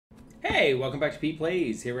Hey, welcome back to Pete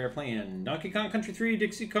Plays. Here we are playing Donkey Kong Country 3,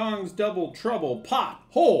 Dixie Kong's Double Trouble, Pop,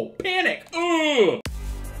 Hole, Panic. Ugh!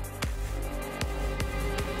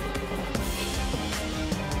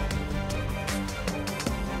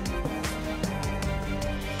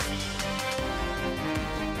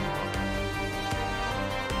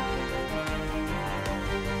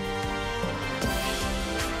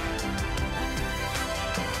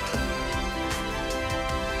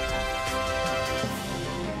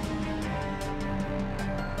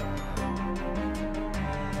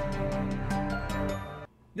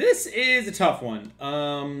 This is a tough one,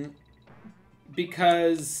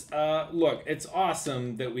 because, look, it's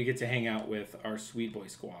awesome that we get to hang out with our sweet boy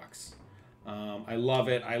Squawks. I love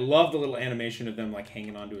it. I love the little animation of them, like,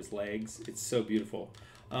 hanging onto his legs. It's so beautiful.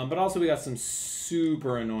 But also we got some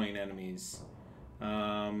super annoying enemies,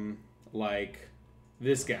 like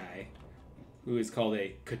this guy, who is called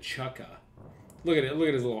a Kachucka. Look at it. Look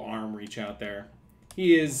at his little arm reach out there.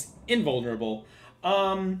 He is invulnerable.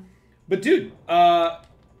 But, dude,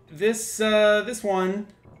 this one,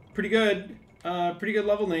 pretty good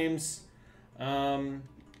level names.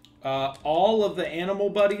 All of the animal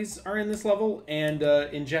buddies are in this level, and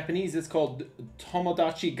in Japanese it's called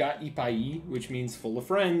Tomodachi ga Ippai, which means full of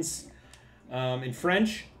friends. In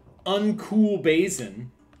French, uncool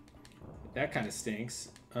basin. That kind of stinks.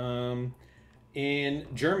 In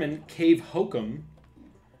German, cave hokum.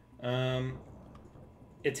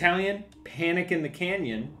 Italian, panic in the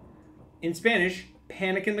canyon. In Spanish,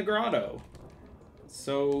 Panic in the Grotto.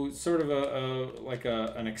 So sort of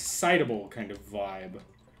an excitable kind of vibe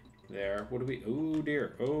there. What do we? Oh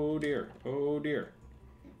dear! Oh dear! Oh dear!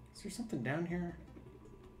 Is there something down here?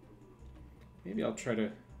 Maybe I'll try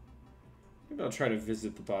to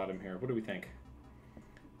visit the bottom here. What do we think?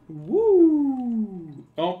 Woo!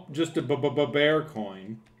 Oh, just a bear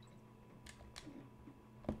coin.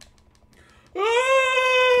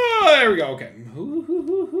 Oh, there we go. Okay.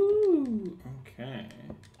 Okay.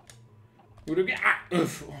 What do we get? Ah!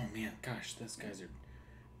 Oof. Oh man, gosh, those guys are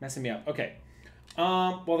messing me up. Okay.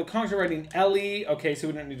 Well, the Kongs are riding Ellie. Okay, so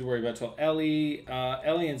we don't need to worry about till Ellie.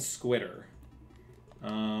 Ellie and Squitter.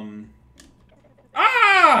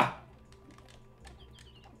 Ah!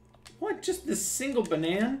 What? Just this single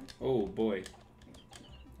banana? Oh boy.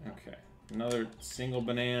 Okay. Another single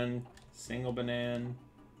banana. Single banana.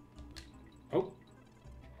 Oh.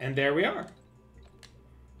 And there we are.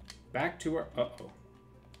 Back to our... Uh-oh.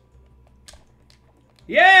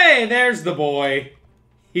 Yay! There's the boy!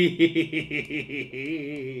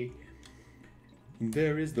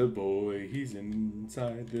 There is the boy. He's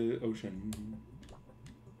inside the ocean.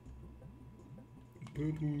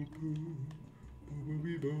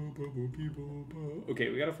 Okay,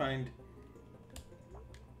 we gotta find...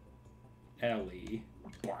 Ellie.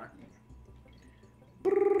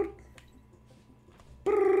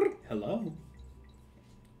 Hello?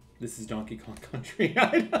 This is Donkey Kong Country.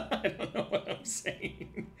 I don't know what I'm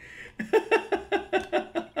saying.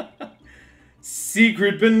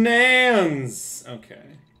 Secret bananas!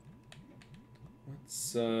 Okay.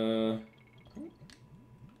 Let's, okay,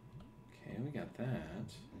 we got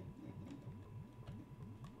that.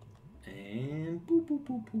 And boop, boop,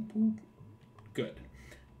 boop, boop, boop. Good.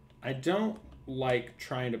 I don't like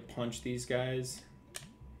trying to punch these guys.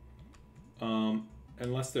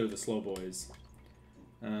 Unless they're the slow boys.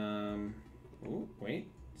 Oh,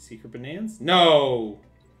 wait. Secret bananas? No!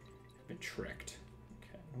 I've been tricked.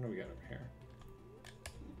 Okay, what do we got over here?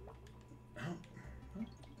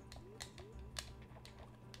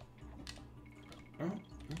 Oh,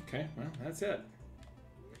 okay. Well, that's it.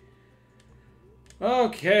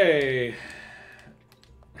 Okay.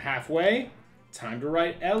 Halfway. Time to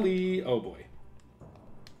write Ellie. Oh, boy.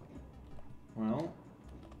 Well...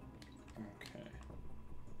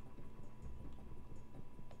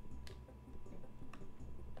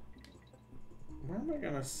 Where am I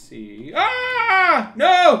gonna see? Ah!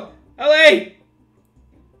 No! Ellie!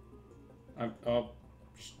 Oh,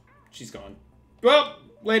 she's gone. Well,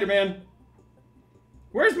 later, man.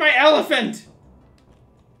 Where's my elephant?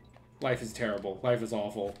 Life is terrible. Life is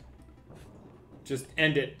awful. Just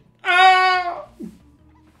end it. Ah!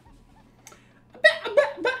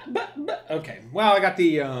 Okay. Well, I got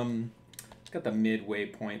the midway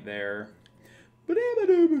point there.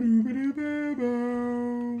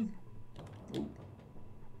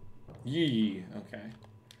 Yee. Okay.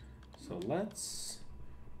 So let's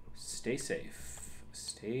stay safe.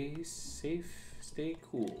 Stay safe. Stay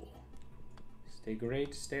cool. Stay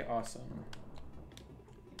great. Stay awesome.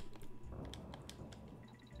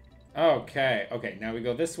 Okay. Okay. Now we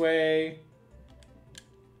go this way.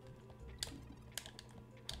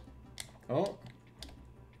 Oh.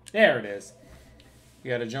 There it is. We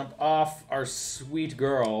gotta jump off our sweet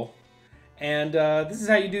girl. And this is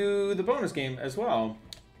how you do the bonus game as well.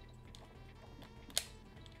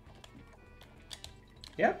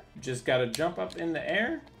 Yep, just gotta jump up in the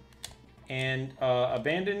air and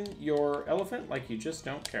abandon your elephant like you just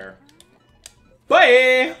don't care.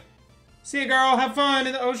 Bye! See you, girl. Have fun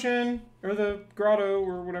in the ocean. Or the grotto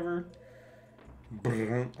or whatever.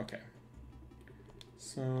 Okay.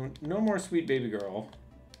 So, no more sweet baby girl.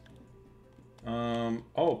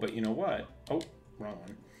 Oh, but you know what? Oh, wrong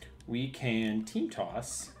one. We can team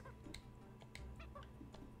toss.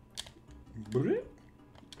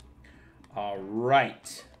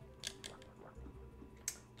 Alright.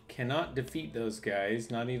 Cannot defeat those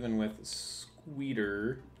guys, not even with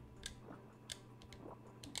Squeeter.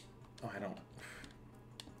 Oh, I don't.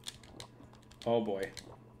 Oh, boy.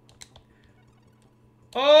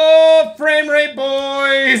 Oh, frame rate,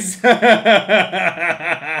 boys! Okay,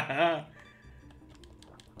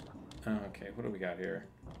 what do we got here?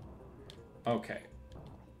 Okay.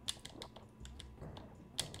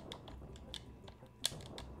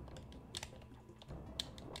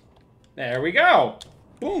 There we go!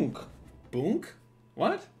 Boonk! Boonk?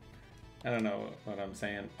 What? I don't know what I'm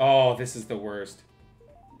saying. Oh, this is the worst.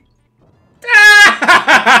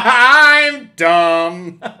 I'm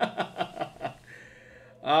dumb!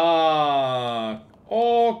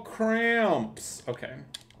 Oh, cramps. Okay.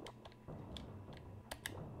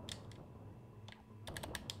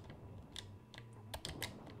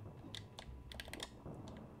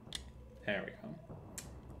 There we go.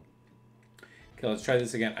 Okay, let's try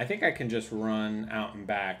this again. I think I can just run out and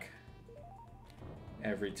back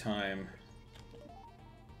every time.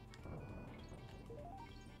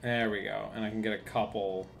 There we go. And I can get a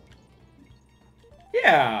couple.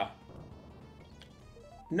 Yeah!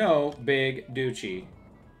 No big doochie.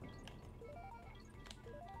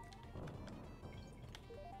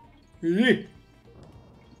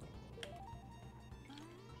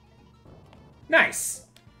 Nice!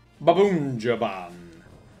 Baboonjaban.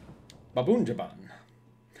 Baboonjaban.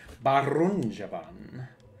 Barunjaban.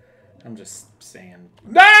 I'm just saying.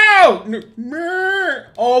 No! No!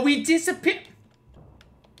 Oh, we disappeared.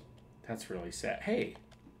 That's really sad. Hey.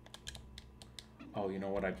 Oh, you know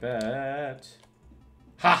what I bet?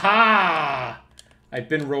 Ha-ha! I've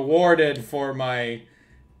been rewarded for my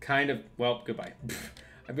kind of... Well, goodbye.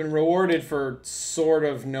 I've been rewarded for sort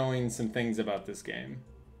of knowing some things about this game.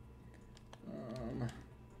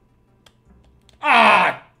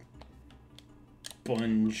 Ah!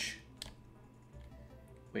 Bunge.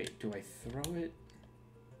 Wait, do I throw it?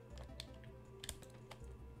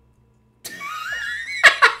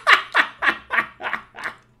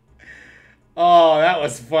 Oh, that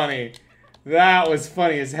was funny. That was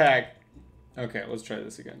funny as heck. Okay, let's try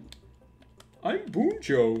this again. I'm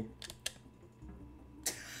Boonjo.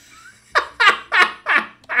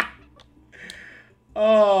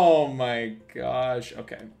 Oh my gosh.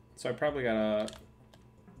 Okay, so I probably gotta...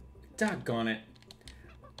 Doggone it.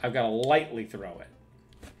 I've gotta lightly throw it.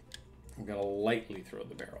 I've gotta lightly throw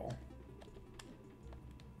the barrel.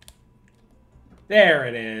 There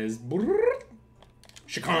it is.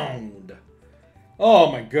 Shakond.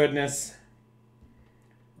 Oh my goodness.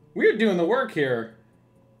 We're doing the work here.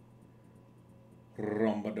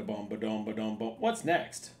 What's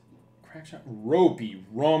next? Crackshot. Ropey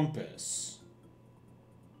Rumpus.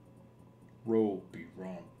 Ropey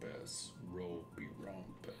Rumpus. Ropey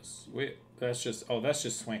Rumpus. Wait, that's just... Oh, that's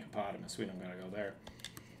just Swankopotamus. We don't gotta go there.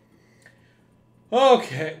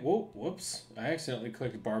 Okay. Whoa, whoops. I accidentally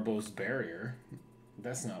clicked Barbo's Barrier.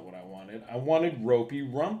 That's not what I wanted. I wanted Ropey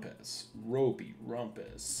Rumpus. Ropey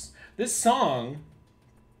Rumpus. This song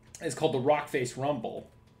is called the Rockface Rumble.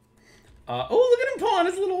 Oh, look at him pulling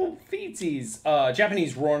his little feetsies.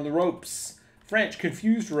 Japanese, Roaring the Ropes. French,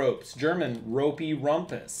 Confused Ropes. German, Ropey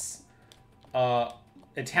Rumpus.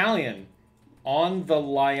 Italian, On the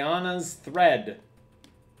Liana's Thread.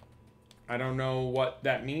 I don't know what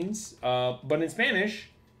that means. But in Spanish,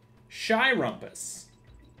 Shy Rumpus.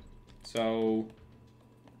 So...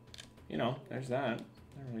 You know, there's that.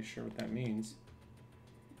 Not really sure what that means.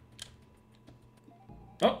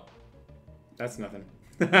 Oh! That's nothing.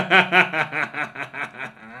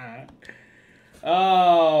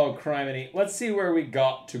 Oh, criminy. Let's see where we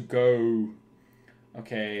got to go.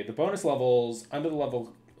 Okay, the bonus levels, under the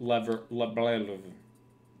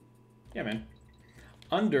yeah, man.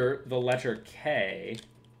 Under the letter K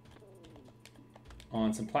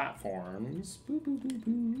on some platforms. Boo, boo, boo,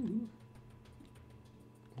 boo.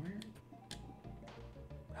 Where?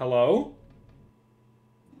 Hello?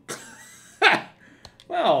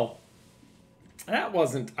 Well, that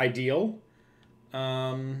wasn't ideal.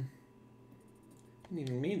 Didn't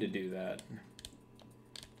even mean to do that.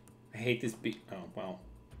 I hate this beat. Oh, well.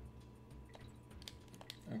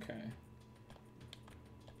 Okay.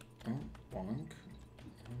 Oh, bonk.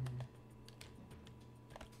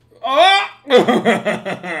 Oh!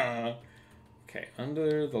 Okay,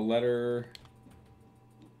 under the letter...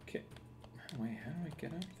 Okay. Wait, how do I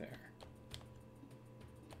get up there?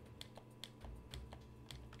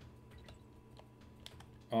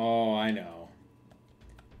 Oh, I know.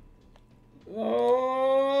 Oh,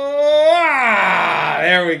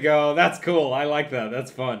 there we go. That's cool. I like that.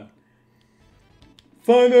 That's fun.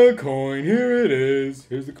 Find a coin. Here it is.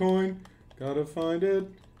 Here's the coin. Gotta find it.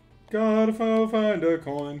 Gotta find a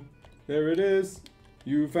coin. There it is.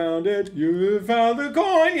 You found it. You found the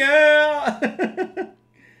coin. Yeah.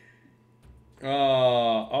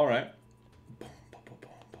 All right.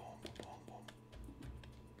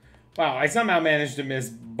 Wow, I somehow managed to miss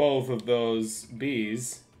both of those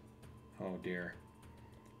bees. Oh, dear.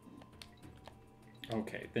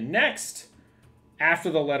 Okay, the next, after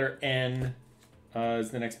the letter N,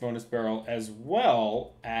 is the next bonus barrel, as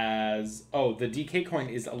well as... Oh, the DK coin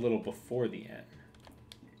is a little before the N.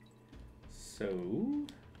 So...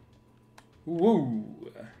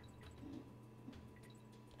 Woo!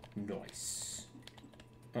 Nice.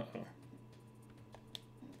 Uh-oh.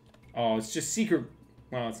 Oh, it's just secret...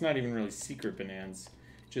 Well, it's not even really secret bananas.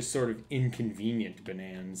 Just sort of inconvenient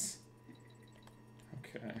bananas.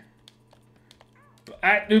 Okay.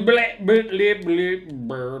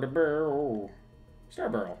 Star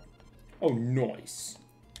barrel. Oh, nice.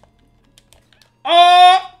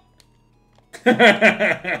 Oh!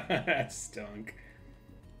 That stunk.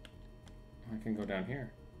 I can go down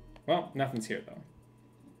here. Well, nothing's here, though.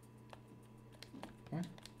 What?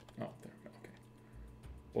 Oh, there we go. Okay.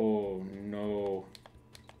 Oh, no.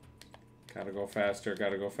 Gotta go faster,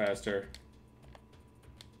 gotta go faster.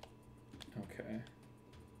 Okay.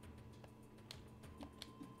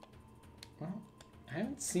 Well, I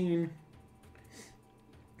haven't seen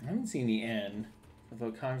the N.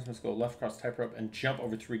 Although convicts must go left across the tightrope and jump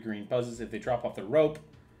over 3 green buzzes if they drop off the rope.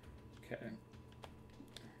 Okay.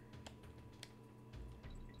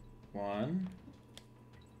 1,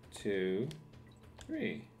 2,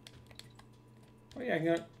 3. Oh yeah, I can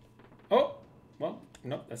go. Oh! Well,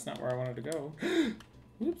 nope, that's not where I wanted to go.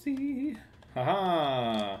 Whoopsie!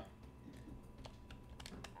 Haha!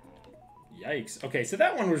 Yikes. Okay, so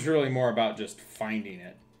that one was really more about just finding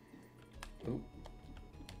it. Oh.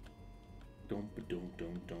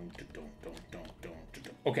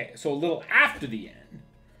 Okay, so a little after the end.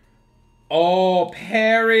 Oh,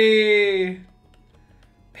 Perry!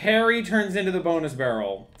 Perry turns into the bonus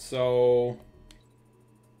barrel. So...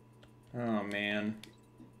 Oh, man.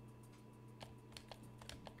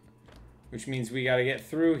 Which means we gotta get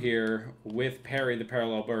through here with Perry the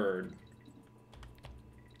parallel bird.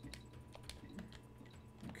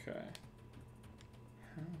 Okay.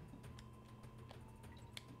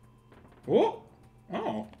 Whoa!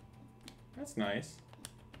 Oh. That's nice.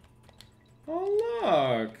 Oh,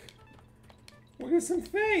 look! Look at some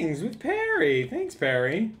things with Perry. Thanks,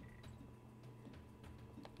 Perry.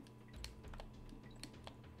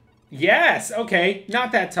 Yes! Okay,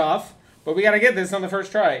 not that tough. But we gotta get this on the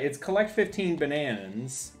first try. It's collect 15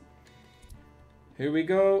 bananas. Here we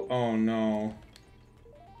go. Oh, no.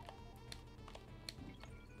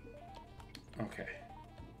 Okay.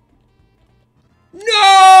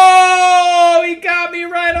 No! He got me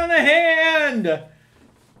right on the hand!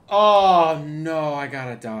 Oh, no. I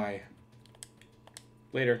gotta die.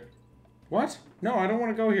 Later. What? No, I don't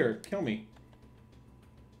want to go here. Kill me.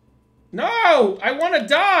 No! I want to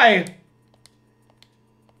die!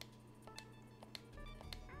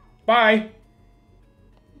 Bye.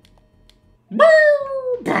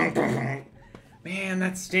 Man,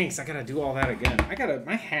 that stinks. I gotta do all that again.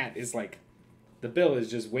 My hat is like, the bill is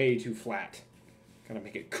just way too flat. Gotta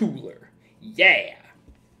make it cooler. Yeah.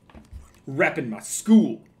 Reppin' my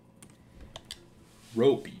school.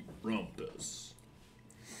 Ropey rumpus.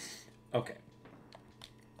 Okay.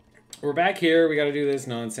 We're back here. We gotta do this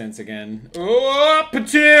nonsense again. Oh,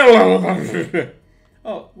 Patil!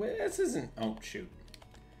 Oh, wait, this isn't... Oh, shoot.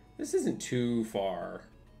 This isn't too far.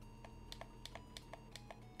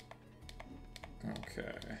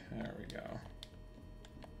 Okay, there we go.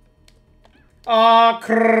 Ah,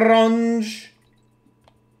 crunch!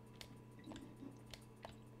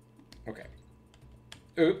 Okay.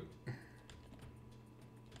 Oop.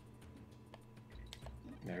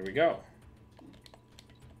 There we go.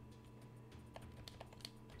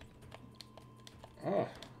 Oh.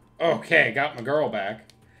 Okay, got my girl back.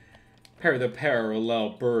 The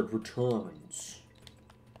parallel bird returns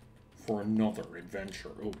for another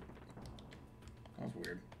adventure. Oh, that was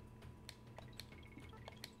weird.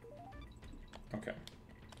 Okay.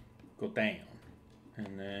 Go down.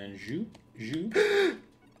 And then zoop, zoop.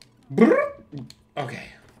 Okay,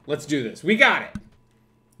 let's do this. We got it.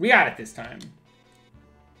 We got it this time.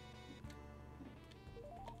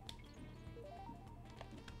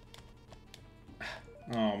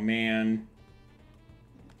 Oh, man.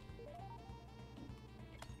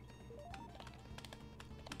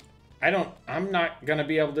 I'm not gonna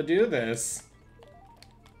be able to do this.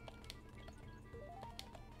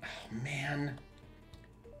 Oh, man.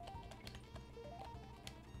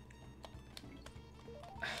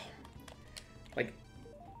 Oh. Like,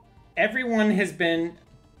 everyone has been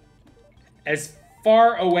as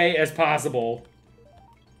far away as possible.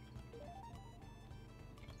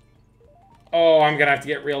 Oh, I'm gonna have to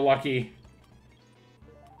get real lucky.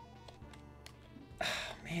 Oh,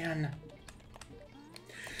 man.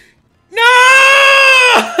 No!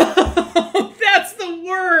 That's the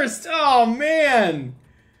worst! Oh, man!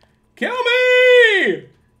 Kill me!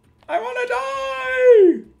 I wanna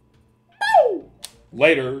die! Woo!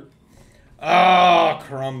 Later. Ah,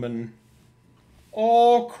 crumbin'.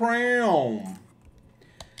 Oh, cram.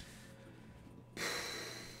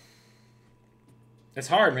 It's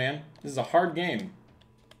hard, man. This is a hard game.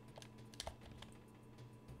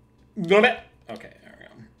 Okay, there we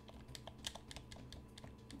go.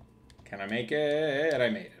 Can I make it? I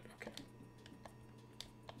made it. Okay.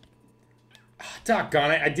 Oh,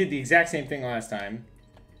 doggone it. I did the exact same thing last time.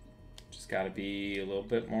 Just gotta be a little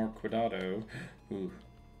bit more cuidado. Ooh.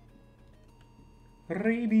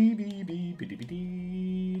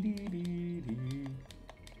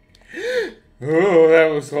 Oh, that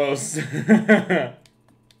was close.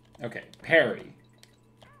 Okay, parry.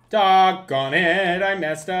 Doggone it, I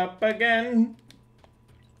messed up again.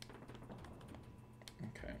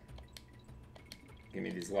 Okay. Give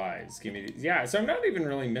me these lives. Give me these. Yeah, so I'm not even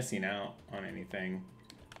really missing out on anything.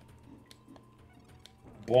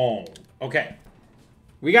 Boom. Okay.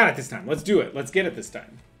 We got it this time. Let's do it. Let's get it this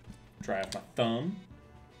time. Try off my thumb.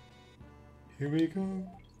 Here we go.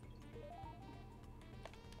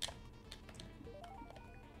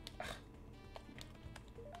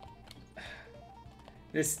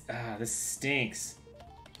 This stinks.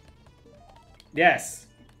 Yes.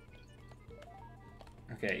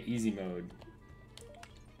 Okay, easy mode.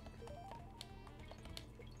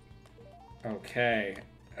 Okay.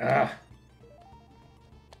 Ugh.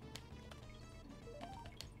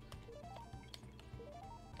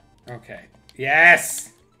 Okay.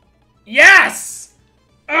 Yes! Yes!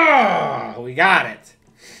 Oh, we got it.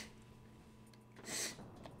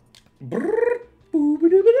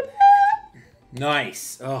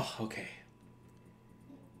 Nice. Oh, okay.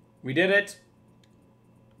 We did it.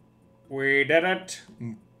 We did it.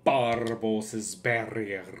 Barbos's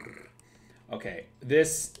barrier. Okay,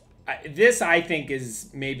 this I think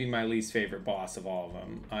is maybe my least favorite boss of all of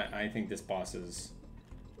them. I think this boss is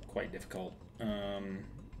quite difficult.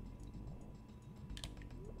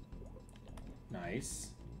 Nice.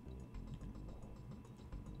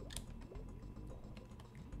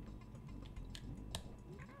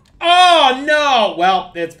 Oh no!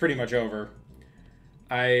 Well, it's pretty much over.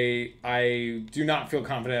 I do not feel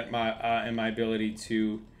confident in my ability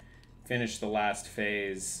to finish the last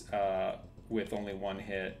phase with only one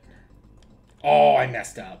hit. Oh, I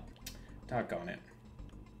messed up. Doggone it.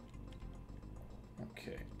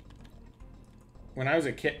 Okay. When I was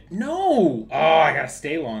a kid... No! Oh, I gotta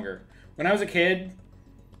stay longer. When I was a kid...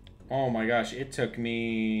 Oh my gosh, it took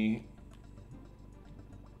me...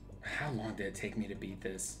 How long did it take me to beat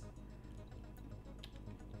this?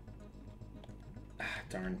 Ah,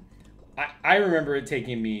 darn. I remember it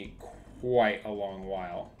taking me quite a long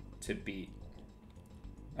while to beat...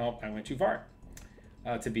 Oh, I went too far.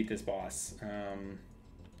 To beat this boss. I'm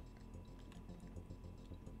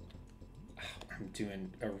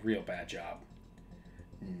doing a real bad job.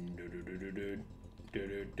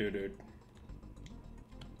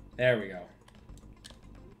 There we go.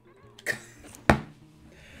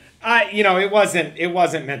 You know, it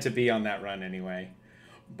wasn't meant to be on that run anyway.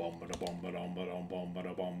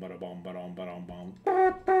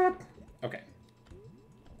 Okay.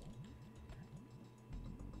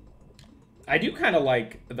 I do kind of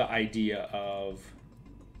like the idea of...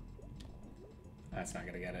 That's not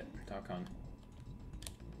gonna get it. Doggone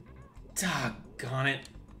it.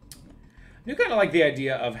 I do kind of like the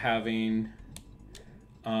idea of having...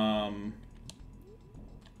 I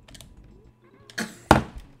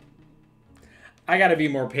gotta be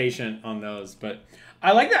more patient on those, but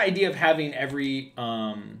I like the idea of having every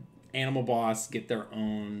animal boss get their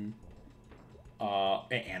own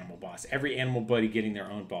Animal boss. Every animal buddy getting their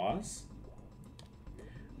own boss.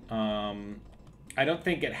 I don't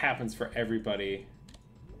think it happens for everybody,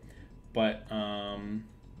 but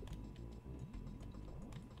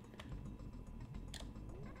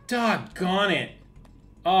doggone it.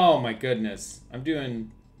 Oh my goodness. I'm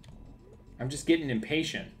just getting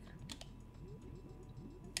impatient.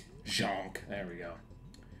 Jonk. There we go.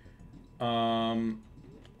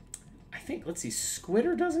 I think, let's see,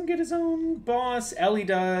 Squitter doesn't get his own boss. Ellie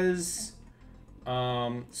does.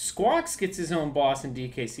 Squawks gets his own boss in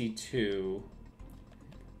DKC 2.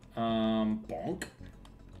 Bonk.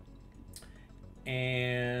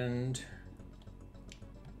 And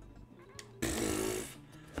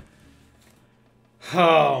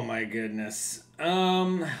oh my goodness.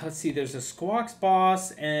 Let's see, there's a Squawks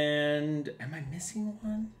boss, and am I missing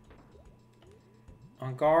one?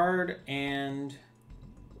 On guard and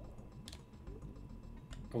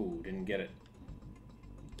oh, didn't get it.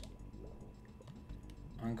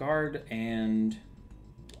 On guard and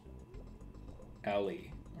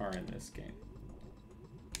Ellie are in this game.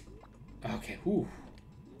 Okay, whew.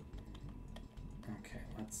 Okay,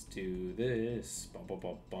 let's do this. Bum, bum,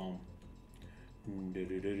 bum, bum.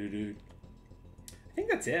 I think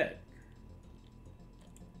that's it.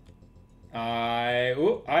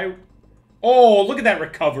 Oh, look at that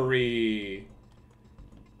recovery.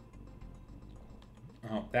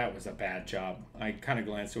 Oh, that was a bad job. I kind of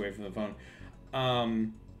glanced away from the phone.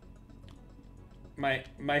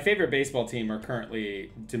 My favorite baseball team are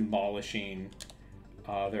currently demolishing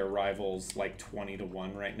their rivals like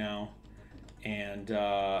 20-1 right now. And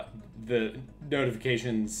the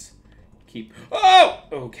notifications keep... Oh!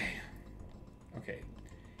 Okay. Okay.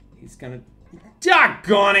 He's gonna...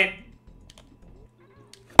 Doggone it!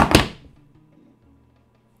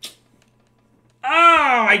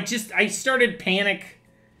 Oh! I started panic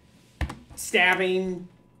stabbing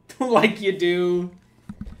like you do.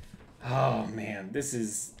 Oh, man. This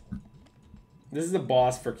is a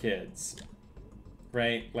boss for kids.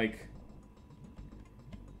 Right? Like...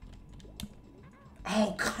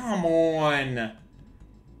 Oh, come on!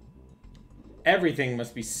 Everything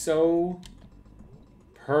must be so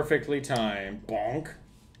perfectly timed. Bonk.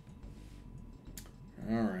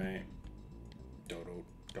 Alright. Dodo.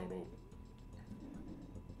 Dodo.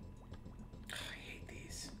 Oh, I hate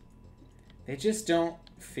these. They just don't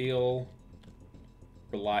feel...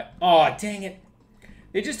 Oh, dang it.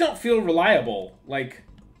 They just don't feel reliable. Like...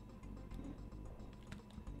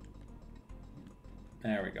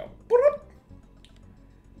 There we go.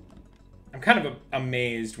 I'm kind of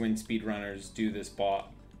amazed when speedrunners do this boss.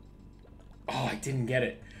 Oh, I didn't get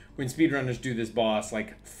it. When speedrunners do this boss,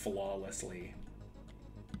 like, flawlessly.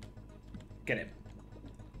 Get him.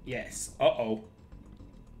 Yes. Uh-oh.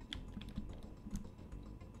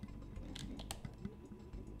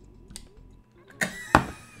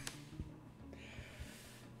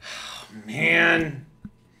 Oh, man.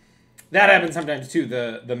 That happens sometimes, too.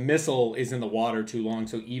 The missile is in the water too long,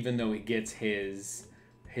 so even though it gets his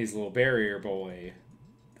little barrier boy.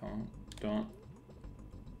 Don't.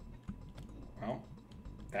 Well,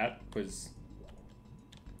 that was...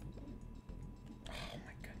 Oh,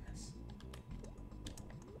 my goodness.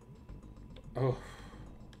 Oh.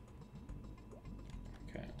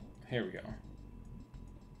 Okay, here we go.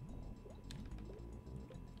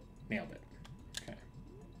 Nailed it. Okay.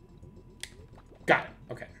 Got it.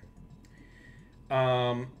 Okay.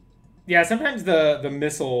 Yeah, sometimes the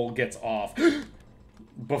missile gets off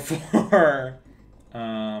before,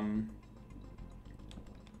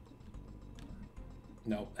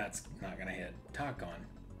 nope, that's not gonna hit. Talk on.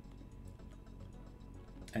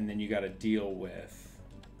 And then you gotta deal with...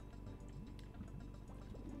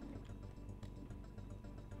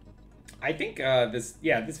 I think this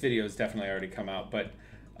video has definitely already come out, but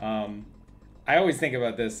I always think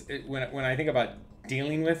about this when I think about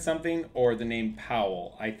dealing with something or the name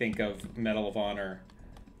Powell. I think of Medal of Honor.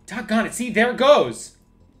 Doggone it! See, there it goes.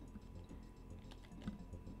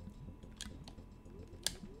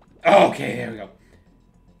 Okay, there we go.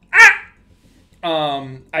 Ah!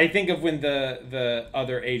 I think of when the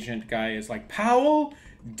other agent guy is like, Powell,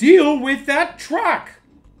 deal with that truck.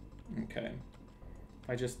 Okay, if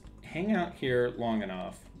I just hang out here long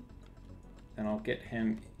enough, then I'll get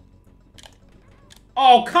him.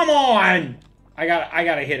 Oh, come on! I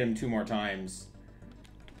gotta hit him 2 more times.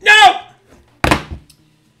 No!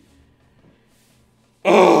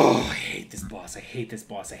 Oh, I hate this boss. I hate this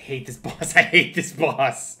boss. I hate this boss. I hate this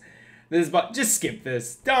boss. Just skip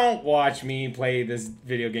this. Don't watch me play this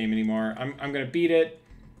video game anymore. I'm gonna beat it.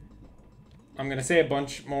 I'm gonna say a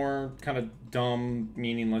bunch more kind of dumb,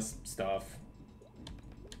 meaningless stuff.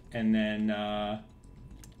 And then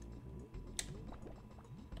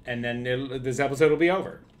this episode will be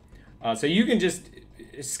over. So you can just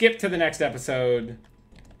skip to the next episode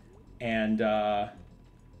and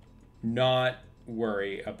not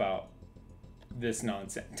worry about this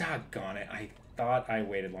nonsense. Doggone it. I thought I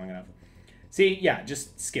waited long enough. See, yeah,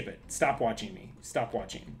 just skip it. Stop watching me. Stop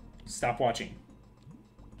watching. Stop watching.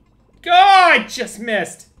 Oh, I just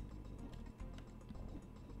missed.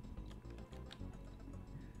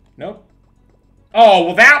 Nope. Oh,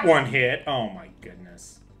 well, that one hit. Oh, my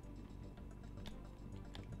goodness.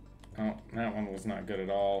 Oh, that one was not good at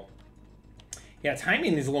all. Yeah,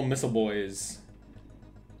 timing these little missile boys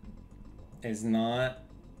is not...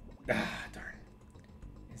 Ah, darn.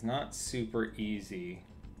 It's not super easy.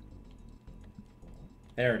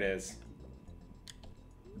 There it is.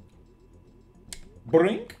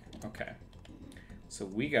 Brink. Okay. So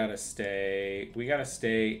we gotta stay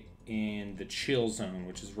in the chill zone,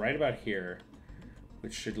 which is right about here,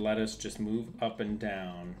 which should let us just move up and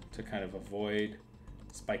down to kind of avoid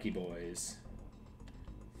spiky boys.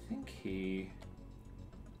 I think he...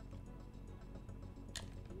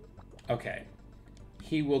 Okay.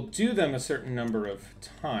 He will do them a certain number of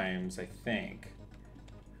times, I think.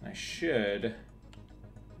 I should...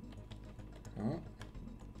 Oh.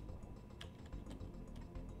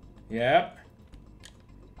 Yep.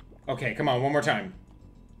 Okay, come on, one more time.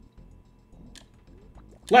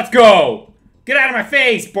 Let's go! Get out of my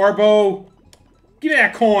face, Barbo! Give me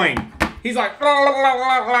that coin! He's like, blah, blah,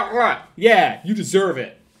 blah, blah, blah. Yeah, you deserve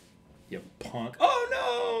it. You punk. Oh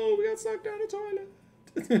no! We got sucked down a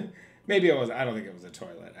toilet. Maybe it was, I don't think it was a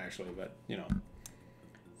toilet, actually, but, you know.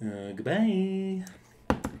 Goodbye.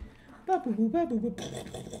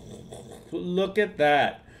 Look at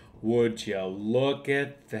that. Would you look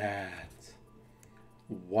at that?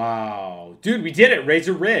 Wow. Dude, we did it.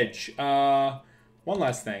 Razor Ridge. One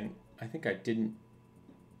last thing. I think I didn't...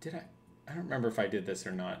 Did I? I don't remember if I did this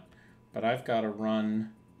or not. But I've got to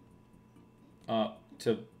run up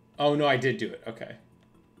to... Oh, no, I did do it. Okay.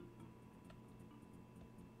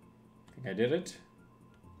 I think I did it.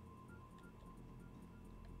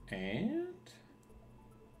 And...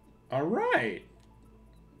 All right.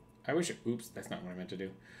 I wish... Oops, that's not what I meant to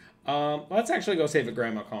do. Let's actually go save at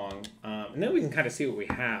Grandma Kong. And then we can kind of see what we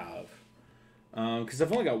have. Because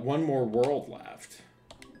I've only got one more world left.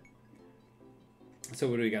 So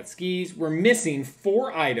what do we got? Skis. We're missing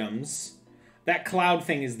 4 items. That cloud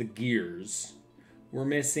thing is the gears. We're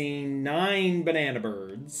missing 9 banana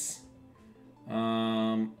birds.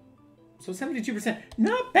 So 72%.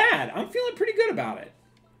 Not bad. I'm feeling pretty good about it.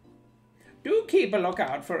 Do keep a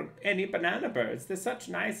lookout for any banana birds. They're such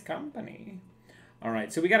nice company. All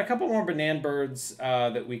right, so we got a couple more banana birds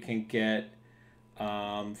that we can get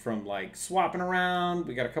from like swapping around.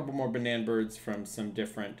 We got a couple more banana birds from some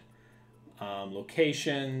different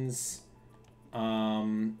locations.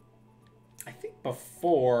 I think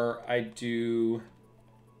before I do...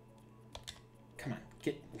 Come on,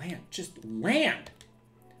 land, just land.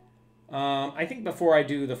 I think before I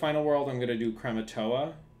do the final world, I'm gonna do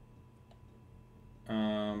Krematoa.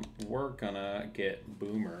 We're gonna get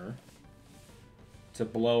Boomer to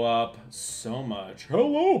blow up so much.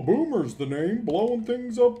 Hello, Boomer's the name. Blowing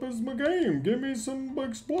things up is my game. Give me some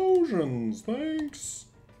explosions. Thanks.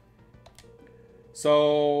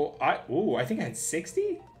 So, I think I had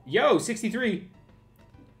 60? Yo, 63.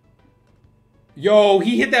 Yo,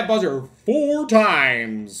 he hit that buzzer 4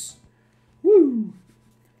 times. Woo.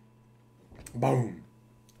 Boom.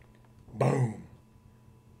 Boom.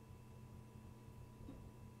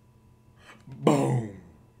 Boom.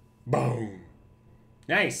 Boom.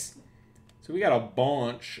 Nice. So we got a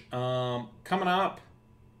bunch. Coming up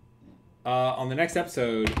on the next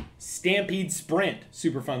episode, Stampede Sprint.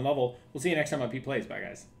 Super fun level. We'll see you next time on PETEPLAYS. Bye,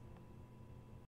 guys.